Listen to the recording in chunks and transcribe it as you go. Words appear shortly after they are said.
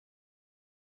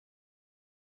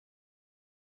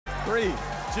3, 2, 1,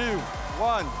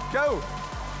 go.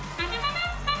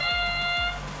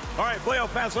 All right,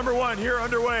 playoff pass number 1 here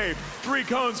underway. 3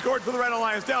 cones scored for the Red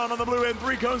Alliance. Down on the blue end,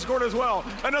 3 cones scored as well.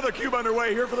 Another cube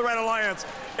underway here for the Red Alliance.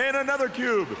 And another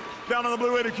cube. Down on the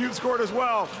blue end, a cube scored as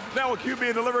well. Now a cube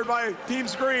being delivered by Team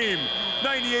Scream.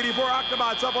 9084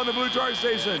 Octobots up on the blue charge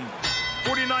station.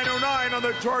 4909 on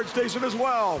the charge station as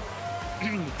well.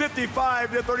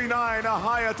 55-39, a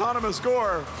high autonomous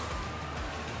score.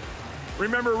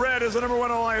 Remember, red is the number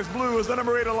 1 alliance, blue is the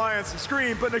number 8 alliance.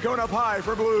 Scream putting the cone up high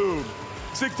for blue.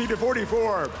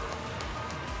 60-44.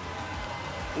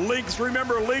 Links,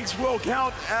 remember, links will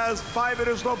count as 5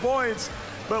 additional points,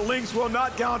 but links will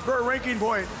not count for a ranking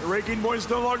point. The ranking points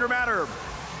no longer matter.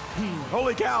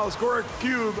 Holy cow, score a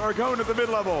cube or cone at the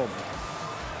mid-level.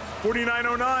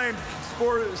 4909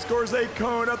 scores a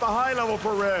cone at the high level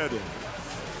for red.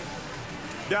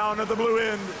 Down at the blue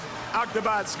end,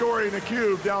 Octobot scoring a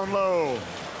cube down low.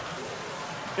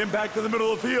 Impact to the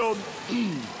middle of the field.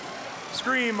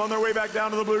 Scream on their way back down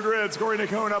to the blue grid, scoring a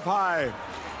cone up high.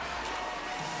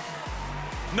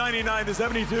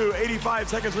 99-72, 85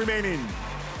 seconds remaining.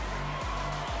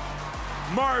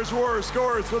 Mars War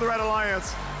scores for the Red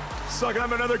Alliance. Sucking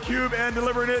up another cube and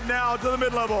delivering it now to the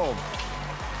mid-level.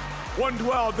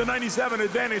 112-97,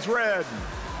 advantage red.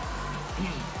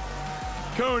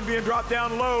 Cone being dropped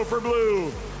down low for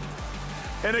blue.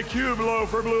 And a cube low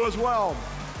for blue as well.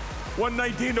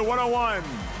 119-101.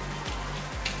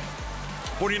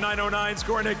 4909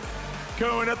 scoring a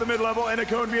cone at the mid-level and a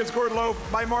cone being scored low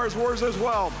by Mars Wars as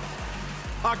well.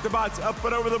 Octobots up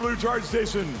and over the blue charge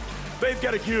station. They've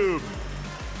got a cube.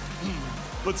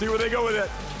 Let's see where they go with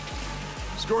it.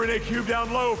 Scoring a cube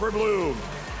down low for blue.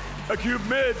 A cube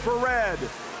mid for red.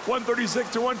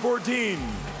 136-114.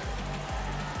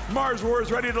 Mars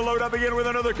Wars ready to load up again with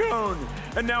another cone.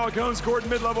 And now a cone scored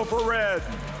mid-level for red.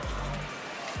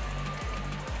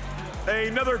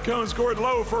 Another cone scored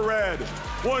low for red.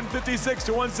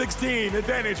 156-116,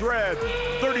 advantage red.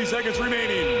 30 seconds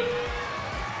remaining.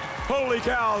 Holy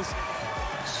cows,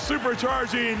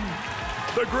 supercharging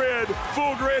the grid,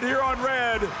 full grid here on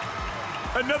red.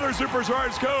 Another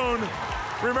supercharged cone.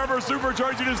 Remember,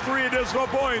 supercharging is 3 additional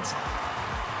points.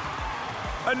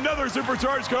 Another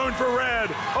supercharged cone for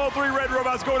red. All 3 red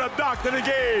robots going up, docked and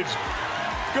engaged.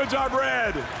 Good job,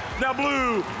 red. Now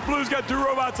blue. Blue's got 2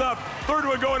 robots up. Third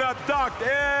one going up, docked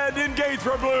and engaged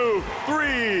for blue.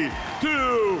 3,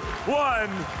 2, 1.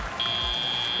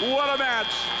 What a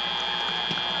match.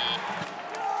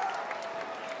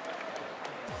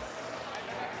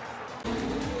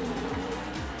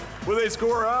 With a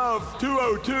score of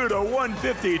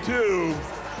 202-152.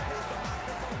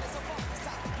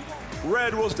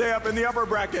 Red will stay up in the upper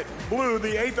bracket. Blue,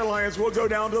 the 8th alliance, will go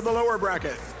down to the lower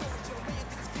bracket.